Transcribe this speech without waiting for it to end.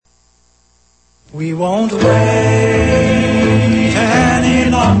We won't wait any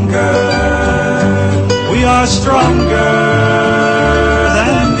longer. We are stronger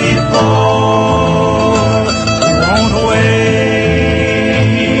than before. We won't wait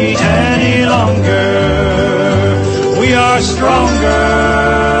any longer. We are stronger.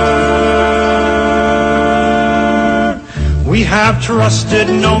 We have trusted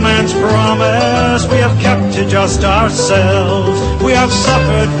no man's promise. We have kept to just ourselves. We have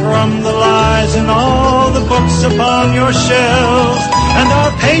suffered from the lies in all the books upon your shelves. And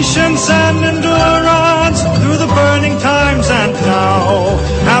our patience and endurance through the burning times and now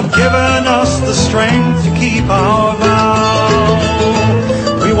have given us the strength to keep our vow.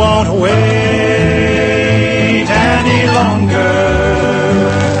 We won't wait any longer.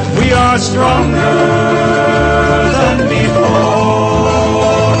 We are stronger than before.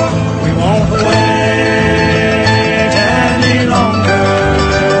 We won't wait any longer.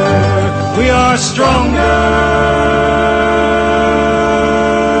 We are stronger.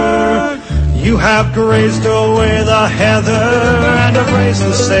 You have grazed away the heather and erased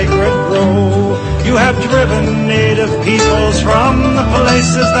the sacred grove. You have driven native peoples from the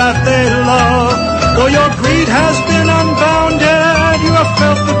places that they love. Though your greed has been unbounded, you have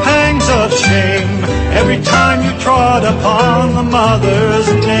felt the pangs of shame every time you trod upon the mother's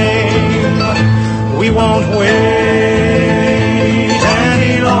name. We won't wait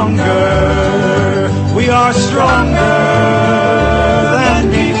any longer. We are stronger than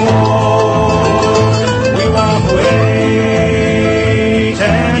before. We won't wait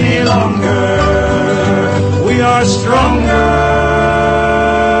any longer. We are stronger.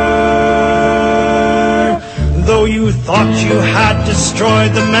 Though you thought you had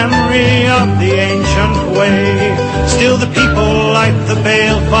destroyed the memory of the ancient way, still the people light the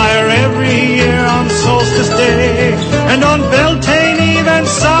balefire every year on Solstice Day. And on Beltane Eve and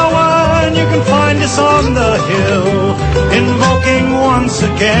Samhain you can find us on the hill, invoking once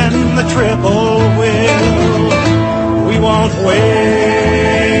again the triple will. We won't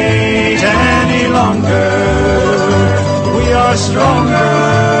wait any longer. We are stronger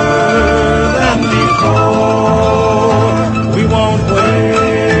than before. We won't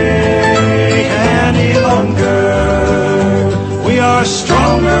wait any longer. We are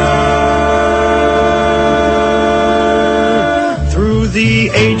stronger. Through the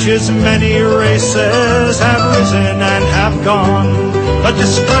ages many races have risen and have gone, but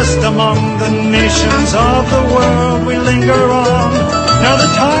dispersed among the nations of the world we linger on. Now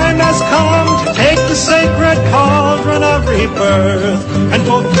the time has come to take the sacred cauldron of rebirth and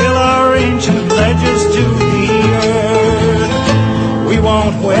fulfill our ancient pledges to the earth. We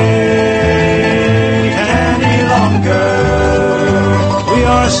won't wait any longer. We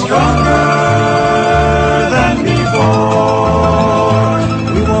are stronger than before.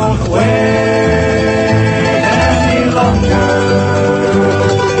 We won't wait any longer.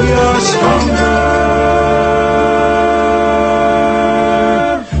 We are stronger.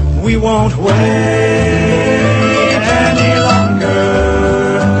 We won't wait any longer.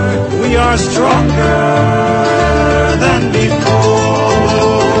 We are stronger than before.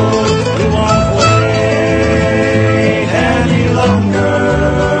 We won't wait any longer.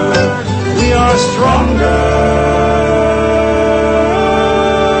 We are stronger.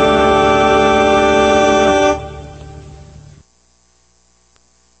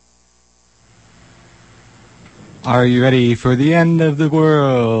 Are you ready for the end of the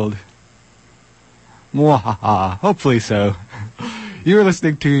world? Mwahaha, hopefully so. You're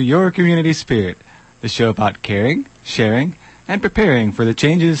listening to Your Community Spirit, the show about caring, sharing, and preparing for the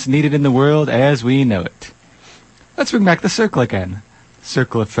changes needed in the world as we know it. Let's bring back the circle again. The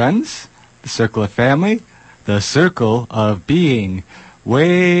circle of friends, the circle of family, the circle of being.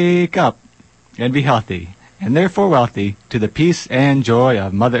 Wake up and be healthy, and therefore wealthy, to the peace and joy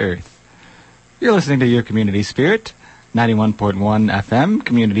of Mother Earth. You're listening to Your Community Spirit, 91.1 FM,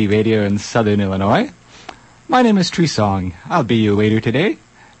 community radio in Southern Illinois. My name is Tree Song. I'll be your waiter today.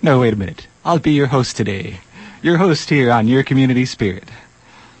 No, wait a minute. I'll be your host today. Your host here on Your Community Spirit.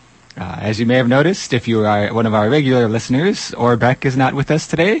 As you may have noticed, if you are one of our regular listeners, Orbeck is not with us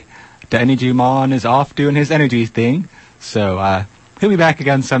today. The Energy Mon is off doing his energy thing, so he'll be back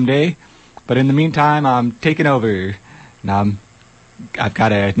again someday. But in the meantime, I'm taking over. And I've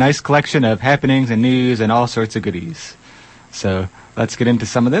got a nice collection of happenings and news and all sorts of goodies. So let's get into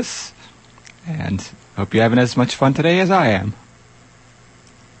some of this, and hope you're having as much fun today as I am.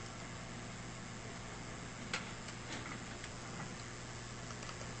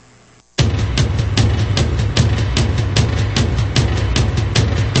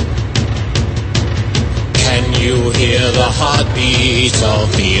 Can you hear the heartbeat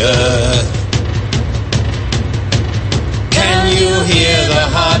of the earth? hear the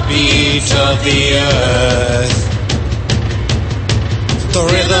heartbeat of the earth? The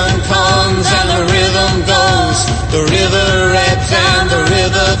rhythm comes and the rhythm goes, the river ebbs and the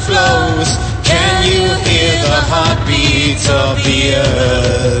river flows. Can you hear the heartbeat of the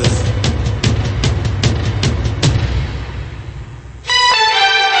earth?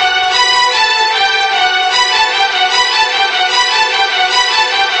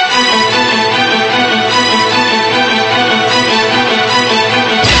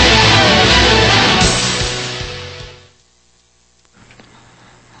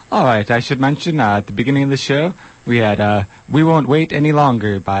 All right, I should mention at the beginning of the show, we had We Won't Wait Any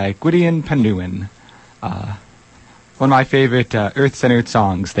Longer by Gwydion Penduin. One of my favorite Earth-centered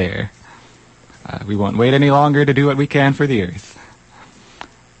songs there. We won't wait any longer to do what we can for the Earth.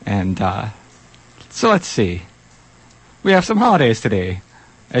 And so let's see. We have some holidays today.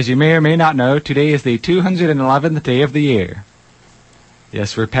 As you may or may not know, today is the 211th day of the year.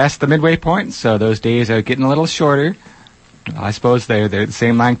 Yes, we're past the midway point, so those days are getting a little shorter. I suppose they're the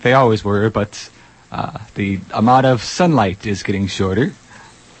same length they always were, but the amount of sunlight is getting shorter.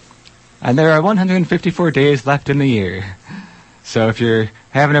 And there are 154 days left in the year. So if you're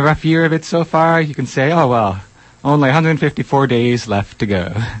having a rough year of it so far, you can say, oh well, only 154 days left to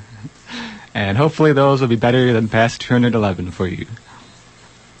go. And hopefully those will be better than past 211 for you.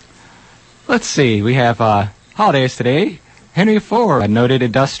 Let's see, we have holidays today. Henry Ford, a noted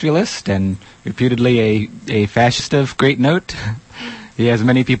industrialist and reputedly a fascist of great note. He has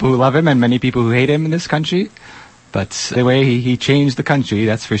many people who love him and many people who hate him in this country. But the way he changed the country,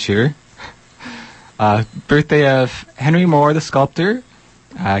 that's for sure. Birthday of Henry Moore, the sculptor.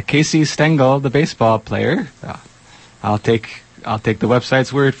 Casey Stengel, the baseball player. I'll take the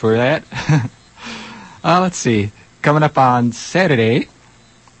website's word for that. Let's see. Coming up on Saturday,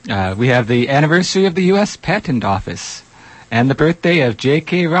 we have the anniversary of the U.S. Patent Office. And the birthday of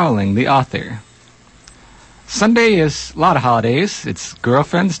J.K. Rowling, the author. Sunday is a lot of holidays. It's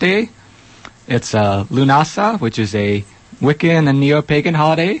Girlfriend's Day. It's Lunasa, which is a Wiccan and neo-pagan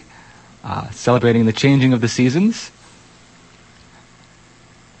holiday, celebrating the changing of the seasons.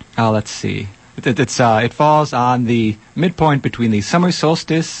 Let's see. It falls on the midpoint between the summer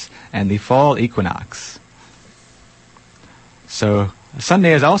solstice and the fall equinox. So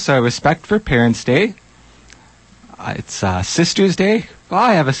Sunday is also Respect for Parents' Day. It's Sister's Day. Well,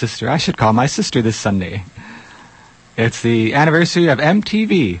 I have a sister. I should call my sister this Sunday. It's the anniversary of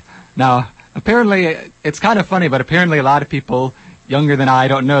MTV. Now, apparently, it's kind of funny, but apparently a lot of people younger than I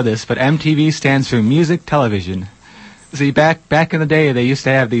don't know this, but MTV stands for Music Television. See, back in the day, they used to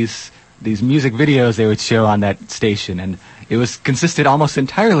have these music videos they would show on that station, and it consisted almost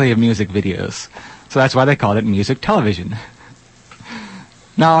entirely of music videos. So that's why they called it Music Television.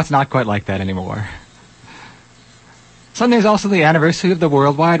 No, it's not quite like that anymore. Sunday is also the anniversary of the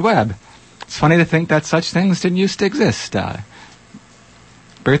World Wide Web. It's funny to think that such things didn't used to exist.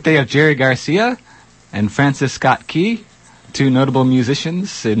 Birthday of Jerry Garcia and Francis Scott Key, two notable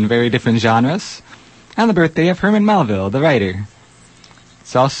musicians in very different genres. And the birthday of Herman Melville, the writer.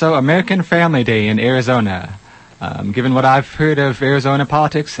 It's also American Family Day in Arizona. Given what I've heard of Arizona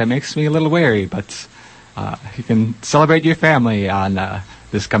politics, that makes me a little wary, but you can celebrate your family on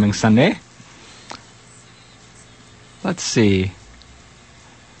this coming Sunday. Let's see.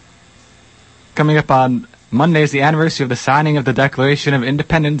 Coming up on Monday is the anniversary of the signing of the Declaration of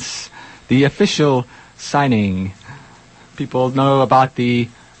Independence, the official signing. People know about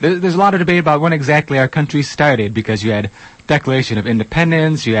there's a lot of debate about when exactly our country started, because you had Declaration of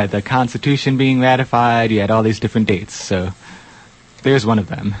Independence, you had the Constitution being ratified, you had all these different dates, so there's one of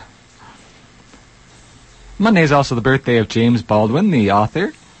them. Monday is also the birthday of James Baldwin, the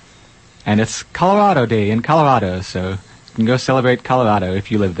author. And it's Colorado Day in Colorado, so you can go celebrate Colorado if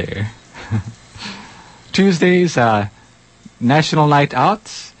you live there. Tuesday's National Night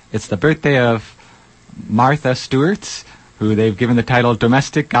Out. It's the birthday of Martha Stewart, who they've given the title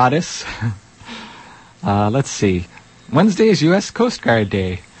Domestic Goddess. Let's see. Wednesday is U.S. Coast Guard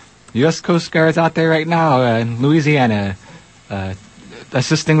Day. U.S. Coast Guard's out there right now in Louisiana,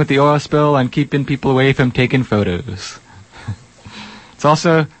 assisting with the oil spill and keeping people away from taking photos. It's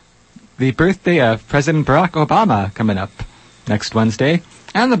also the birthday of President Barack Obama coming up next Wednesday,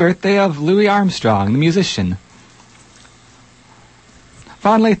 and the birthday of Louis Armstrong, the musician.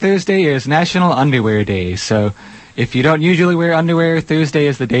 Finally, Thursday is National Underwear Day, so if you don't usually wear underwear, Thursday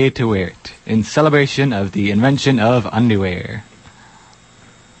is the day to wear it, in celebration of the invention of underwear.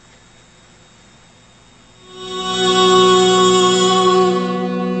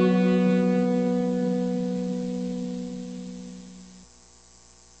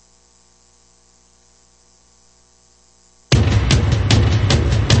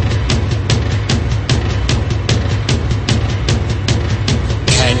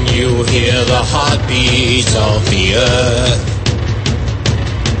 heartbeat of the earth?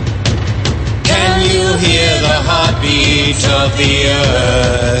 Can you hear the heartbeat of the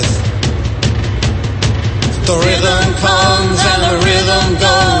earth? The rhythm comes and the rhythm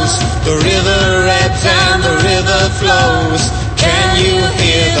goes, the river ebbs and the river flows. Can you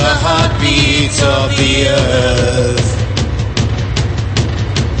hear the heartbeat of the earth?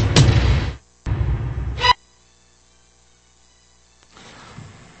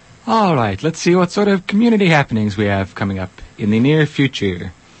 All right, let's see what sort of community happenings we have coming up in the near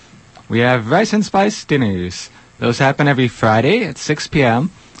future. We have Rice and Spice dinners. Those happen every Friday at 6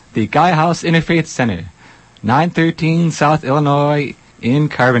 p.m. The Guy House Interfaith Center, 913 South Illinois in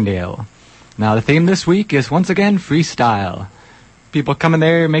Carbondale. Now, the theme this week is once again freestyle. People coming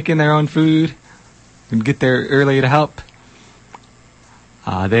there, making their own food, and get there early to help.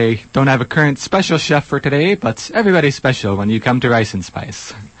 They don't have a current special chef for today, but everybody's special when you come to Rice and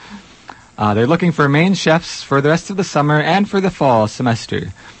Spice. They're looking for main chefs for the rest of the summer and for the fall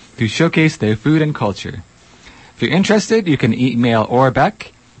semester to showcase their food and culture. If you're interested, you can email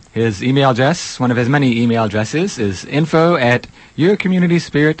Orbeck. His email address, one of his many email addresses, is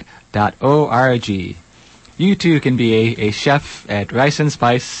info@yourcommunityspirit.org. You too can be a chef at Rice and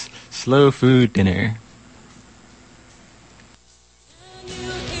Spice Slow Food Dinner. Can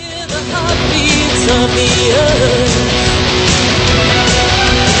you hear the heartbeats of the earth?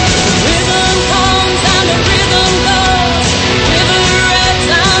 Rhythm comes and the rhythm goes, river ebbs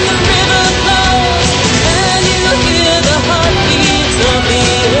and the river flows. Can you hear the heartbeats of the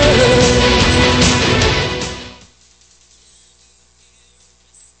earth?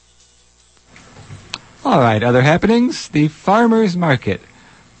 All right, other happenings. The Farmers Market.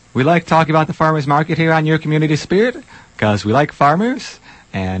 We like talking about the Farmers Market here on Your Community Spirit because we like farmers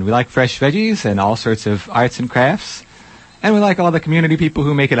and we like fresh veggies and all sorts of arts and crafts. And we like all the community people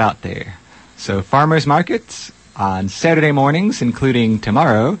who make it out there. So Farmers Markets on Saturday mornings, including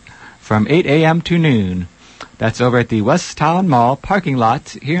tomorrow, from 8 a.m. to noon. That's over at the West Town Mall parking lot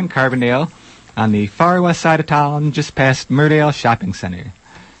here in Carbondale on the far west side of town, just past Murdale Shopping Center.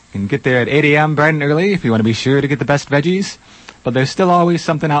 You can get there at 8 a.m. bright and early if you want to be sure to get the best veggies, but there's still always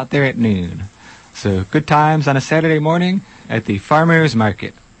something out there at noon. So good times on a Saturday morning at the Farmers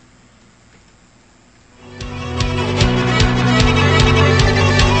Market.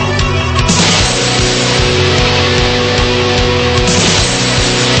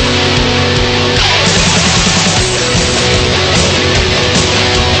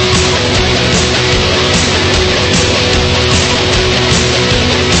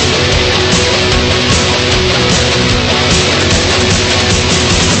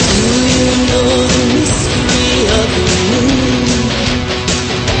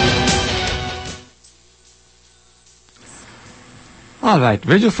 All right,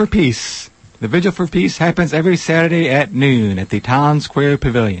 Vigil for Peace. The Vigil for Peace happens every Saturday at noon at the Town Square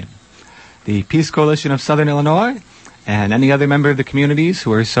Pavilion. The Peace Coalition of Southern Illinois and any other member of the communities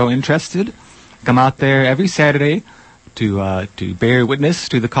who are so interested come out there every Saturday to bear witness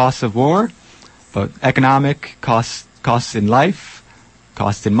to the costs of war, but economic costs in life,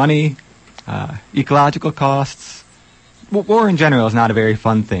 costs in money, ecological costs. War in general is not a very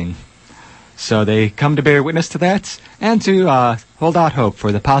fun thing. So they come to bear witness to that and to hold out hope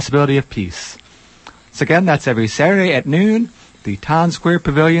for the possibility of peace. So again, that's every Saturday at noon, the Town Square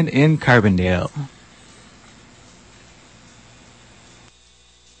Pavilion in Carbondale.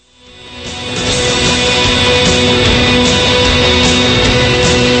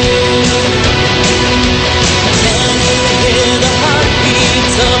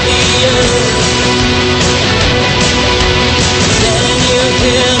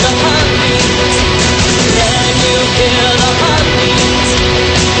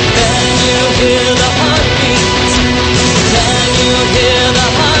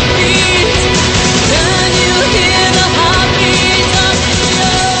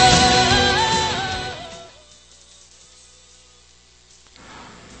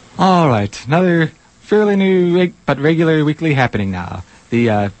 All right, another fairly new but regular weekly happening now. The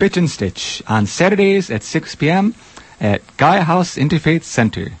Bitch and Stitch on Saturdays at 6 p.m. at Guy House Interfaith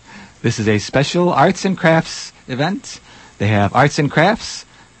Center. This is a special arts and crafts event. They have arts and crafts.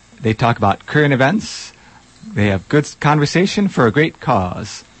 They talk about current events. They have good conversation for a great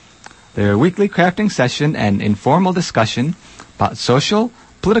cause. Their weekly crafting session and informal discussion about social,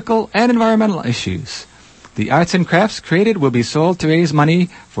 political, and environmental issues. The arts and crafts created will be sold to raise money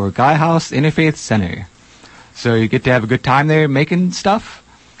for Guy House Interfaith Center. So you get to have a good time there making stuff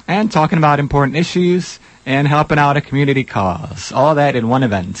and talking about important issues and helping out a community cause. All that in one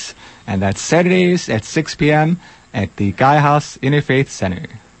event. And that's Saturdays at 6 p.m. at the Guy House Interfaith Center.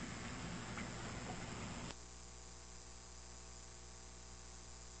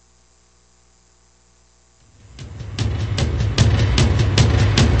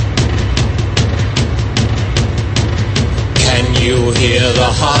 hear the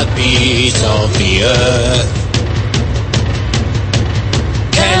heartbeat of the earth?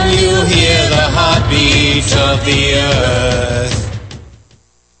 Can you hear the heartbeat of the earth?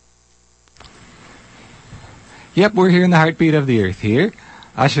 Yep, we're hearing the heartbeat of the earth here.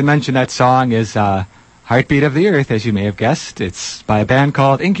 I should mention that song is Heartbeat of the Earth, as you may have guessed. It's by a band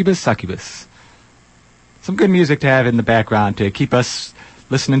called Incubus Succubus. Some good music to have in the background to keep us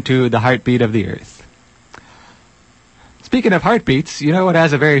listening to the heartbeat of the earth. Speaking of heartbeats, you know what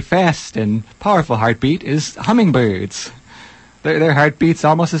has a very fast and powerful heartbeat is hummingbirds. Their heartbeat's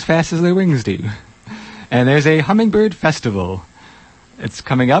almost as fast as their wings do. And there's a Hummingbird Festival. It's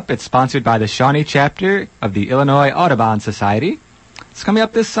coming up. It's sponsored by the Shawnee chapter of the Illinois Audubon Society. It's coming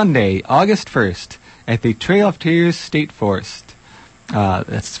up this Sunday, August 1st, at the Trail of Tears State Forest.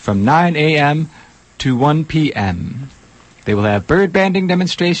 That's from 9 a.m. to 1 p.m. They will have bird banding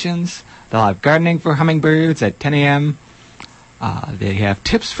demonstrations. They'll have gardening for hummingbirds at 10 a.m. They have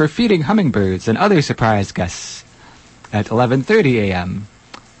tips for feeding hummingbirds and other surprise guests at 11:30 a.m.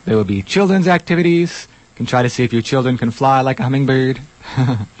 There will be children's activities. You can try to see if your children can fly like a hummingbird.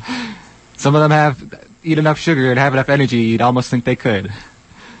 Some of them eat enough sugar and have enough energy you'd almost think they could.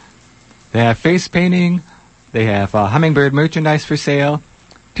 They have face painting. They have hummingbird merchandise for sale,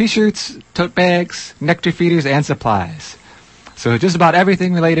 T-shirts, tote bags, nectar feeders, and supplies. So just about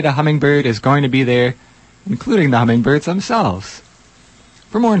everything related to hummingbird is going to be there, including the hummingbirds themselves.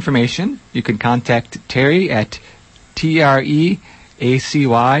 For more information, you can contact Terry at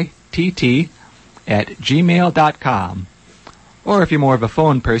treacytt@gmail.com. Or if you're more of a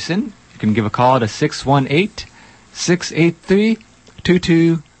phone person, you can give a call to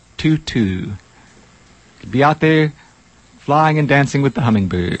 618-683-2222. Be out there flying and dancing with the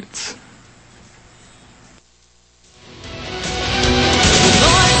hummingbirds.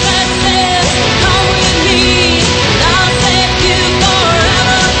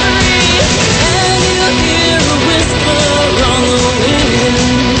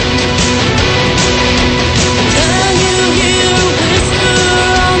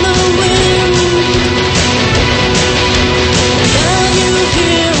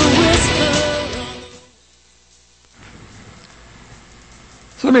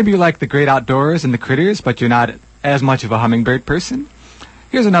 So maybe you like the great outdoors and the critters, but you're not as much of a hummingbird person.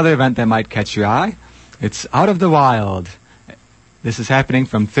 Here's another event that might catch your eye. It's Out of the Wild. This is happening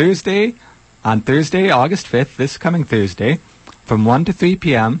on Thursday, August 5th, this coming Thursday, from 1 to 3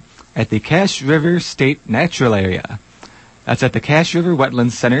 p.m. at the Cache River State Natural Area. That's at the Cache River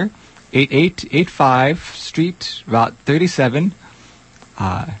Wetlands Center, 8885 Street, Route 37,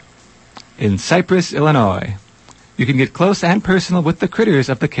 in Cypress, Illinois. You can get close and personal with the critters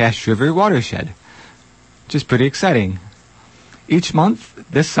of the Cache River watershed, which is pretty exciting. Each month,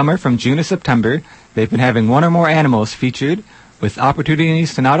 this summer from June to September, they've been having one or more animals featured with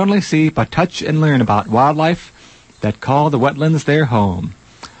opportunities to not only see but touch and learn about wildlife that call the wetlands their home.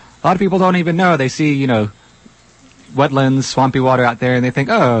 A lot of people don't even know. They see, wetlands, swampy water out there, and they think,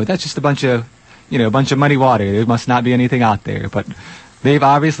 oh, that's just a bunch of muddy water. There must not be anything out there. But they've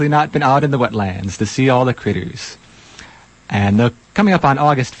obviously not been out in the wetlands to see all the critters. And coming up on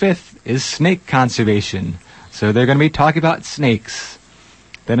August 5th is snake conservation. So they're going to be talking about snakes.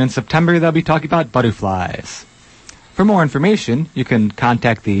 Then in September, they'll be talking about butterflies. For more information, you can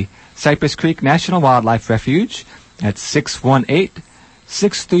contact the Cypress Creek National Wildlife Refuge at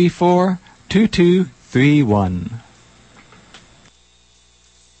 618-634-2231.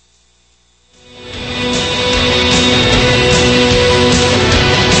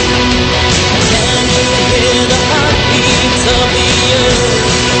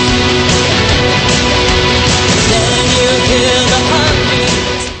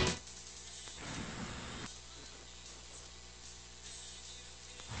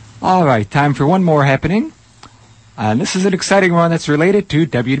 All right, time for one more happening. And this is an exciting one that's related to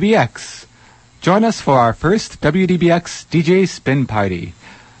WDBX. Join us for our first WDBX DJ Spin Party,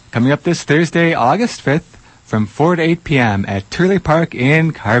 coming up this Thursday, August 5th, from 4 to 8 p.m. at Turley Park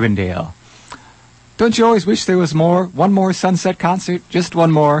in Carbondale. Don't you always wish there was one more sunset concert? Just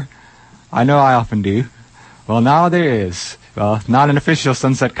one more? I know I often do. Well, now there is. Well, not an official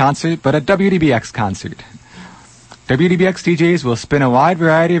sunset concert, but a WDBX concert. WDBX DJs will spin a wide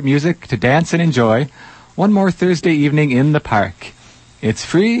variety of music to dance and enjoy one more Thursday evening in the park. It's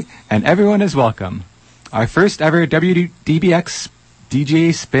free and everyone is welcome. Our first ever WDBX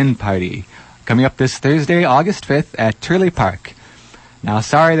DJ Spin Party, coming up this Thursday, August 5th at Turley Park. Now,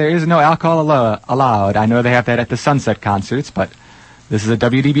 sorry, there is no alcohol allowed. I know they have that at the Sunset concerts, but this is a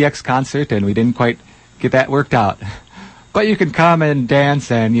WDBX concert and we didn't quite get that worked out. But you can come and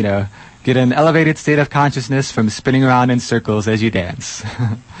dance and, Get an elevated state of consciousness from spinning around in circles as you dance.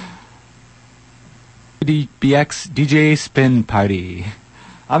 WDBX DJ Spin Party.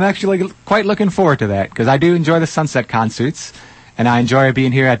 I'm actually quite looking forward to that because I do enjoy the sunset concerts, and I enjoy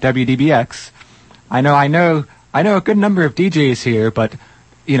being here at WDBX. I know a good number of DJs here, but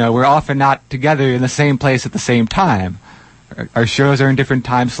we're often not together in the same place at the same time. Our shows are in different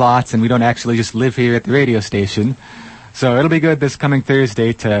time slots, and we don't actually just live here at the radio station. So it'll be good this coming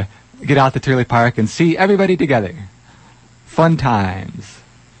Thursday to get out to Turley Park and see everybody together. Fun times.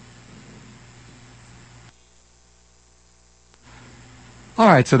 All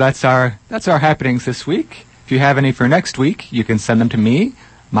right, so that's our happenings this week. If you have any for next week, you can send them to me.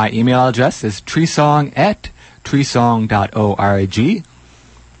 My email address is treesong@treesong.org.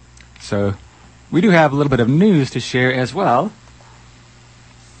 So we do have a little bit of news to share as well.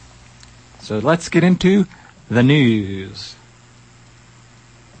 So let's get into the news.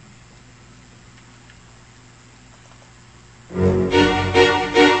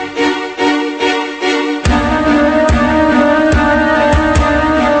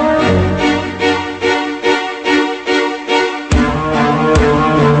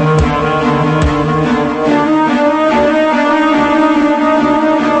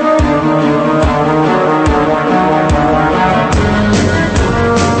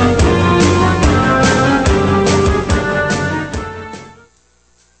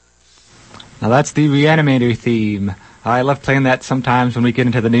 Now that's the Reanimator theme. I love playing that sometimes when we get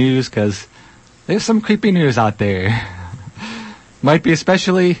into the news because there's some creepy news out there. Might be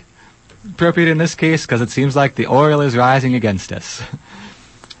especially appropriate in this case because it seems like the oil is rising against us.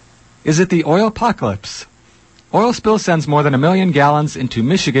 Is it the oil-pocalypse? Oil spill sends more than 1 million gallons into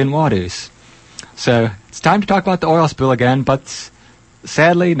Michigan waters. So it's time to talk about the oil spill again, but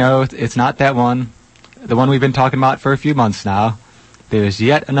sadly, no, it's not that one. The one we've been talking about for a few months now. There's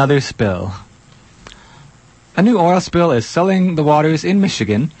yet another spill. A new oil spill is sullying the waters in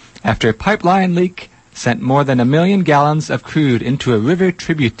Michigan after a pipeline leak sent more than 1 million gallons of crude into a river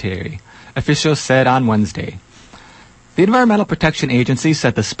tributary, officials said on Wednesday. The Environmental Protection Agency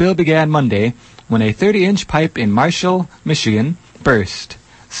said the spill began Monday when a 30-inch pipe in Marshall, Michigan, burst,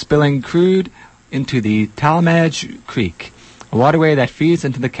 spilling crude into the Talmadge Creek, a waterway that feeds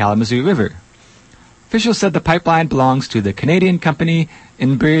into the Kalamazoo River. Officials said the pipeline belongs to the Canadian company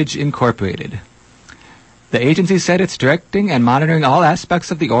Enbridge Incorporated. The agency said it's directing and monitoring all aspects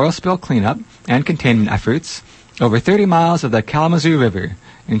of the oil spill cleanup and containment efforts over 30 miles of the Kalamazoo River,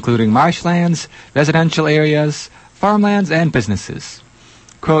 including marshlands, residential areas, farmlands, and businesses.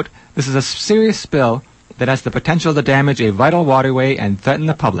 Quote, "This is a serious spill that has the potential to damage a vital waterway and threaten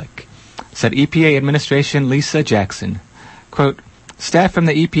the public," said EPA Administration Lisa Jackson. Quote, "Staff from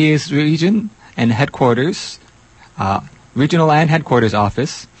the EPA's regional and headquarters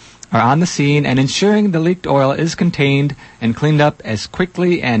office are on the scene and ensuring the leaked oil is contained and cleaned up as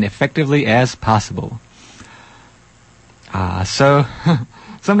quickly and effectively as possible." So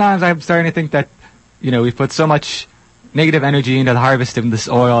sometimes I'm starting to think that, we've put so much negative energy into the harvest of this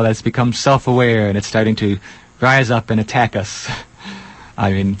oil that's become self-aware and it's starting to rise up and attack us.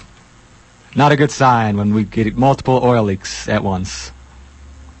 I mean, not a good sign when we get multiple oil leaks at once.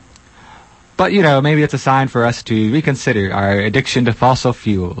 But, maybe it's a sign for us to reconsider our addiction to fossil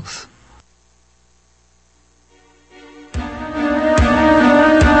fuels.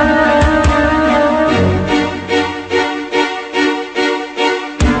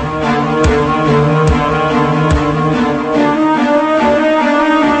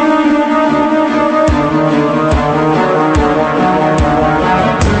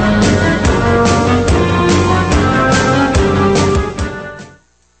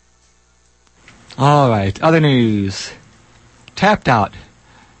 All right, other news. Tapped out.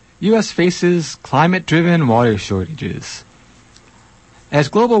 U.S. faces climate-driven water shortages. As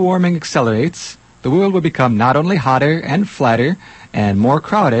global warming accelerates, the world will become not only hotter and flatter and more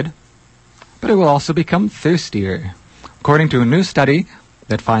crowded, but it will also become thirstier. According to a new study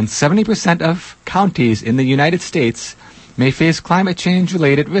that finds 70% of counties in the United States may face climate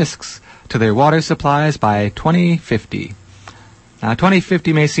change-related risks to their water supplies by 2050. Now,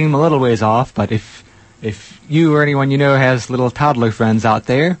 2050 may seem a little ways off, but if you or anyone you know has little toddler friends out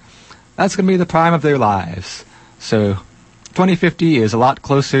there, that's going to be the prime of their lives. So 2050 is a lot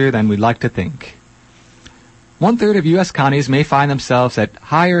closer than we'd like to think. 1/3 of U.S. counties may find themselves at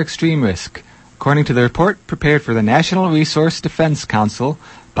higher extreme risk, according to the report prepared for the National Resource Defense Council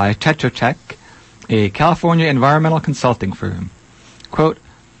by Tetra Tech, a California environmental consulting firm. Quote,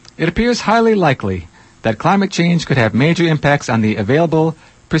 "It appears highly likely that climate change could have major impacts on the available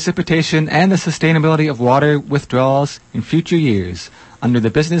precipitation and the sustainability of water withdrawals in future years," under the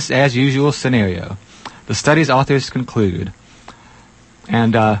business-as-usual scenario. The study's authors conclude.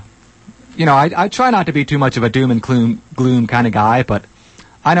 And, I try not to be too much of a doom and gloom kind of guy, but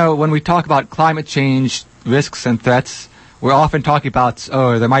I know when we talk about climate change risks and threats, we're often talking about,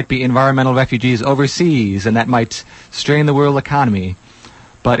 there might be environmental refugees overseas, and that might strain the world economy.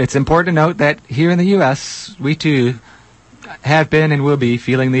 But it's important to note that here in the U.S., we too have been and will be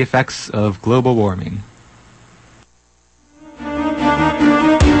feeling the effects of global warming.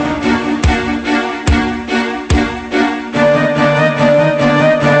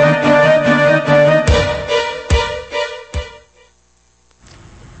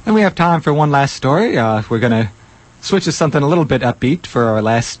 And we have time for one last story. We're going to switch to something a little bit upbeat for our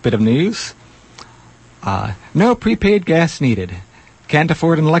last bit of news. No prepaid gas needed. Can't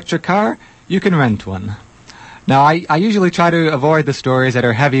afford an electric car? You can rent one. Now, I usually try to avoid the stories that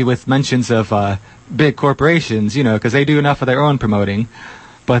are heavy with mentions of big corporations, because they do enough of their own promoting.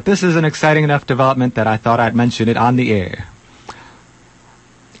 But this is an exciting enough development that I thought I'd mention it on the air.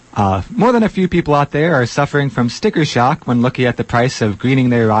 More than a few people out there are suffering from sticker shock when looking at the price of greening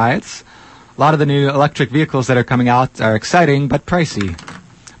their rides. A lot of the new electric vehicles that are coming out are exciting but pricey.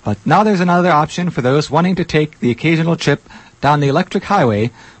 But now there's another option for those wanting to take the occasional trip down the electric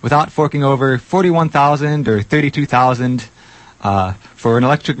highway without forking over $41,000 or $32,000 for an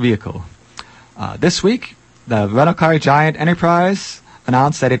electric vehicle. This week, the rental car giant Enterprise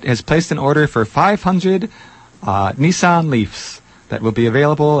announced that it has placed an order for 500 Nissan Leafs that will be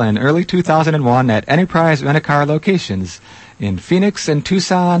available in early 2001 at Enterprise rent-a-car locations in Phoenix and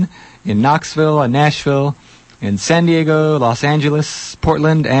Tucson, in Knoxville and Nashville, in San Diego, Los Angeles,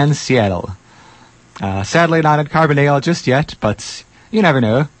 Portland, and Seattle. Sadly not in Carbondale just yet, but you never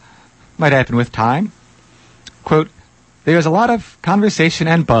know. Might happen with time. Quote, there is a lot of conversation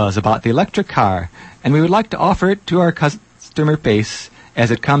and buzz about the electric car, and we would like to offer it to our customer base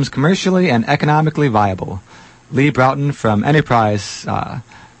as it comes commercially and economically viable. Lee Broughton from Enterprise,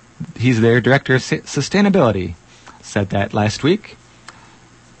 he's their Director of Sustainability, said that last week.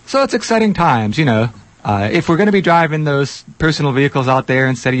 So it's exciting times, If we're going to be driving those personal vehicles out there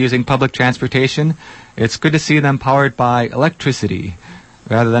instead of using public transportation, it's good to see them powered by electricity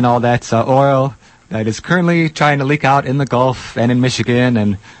rather than all that oil that is currently trying to leak out in the Gulf and in Michigan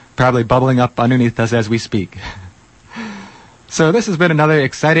and probably bubbling up underneath us as we speak. So this has been another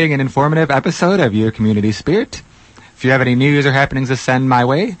exciting and informative episode of Your Community Spirit. If you have any news or happenings to send my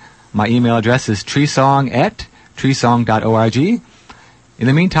way, my email address is treesong@treesong.org. In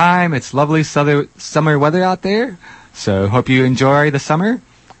the meantime, it's lovely summer weather out there, so hope you enjoy the summer,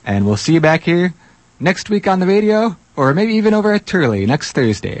 and we'll see you back here next week on the radio, or maybe even over at Turley next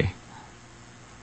Thursday.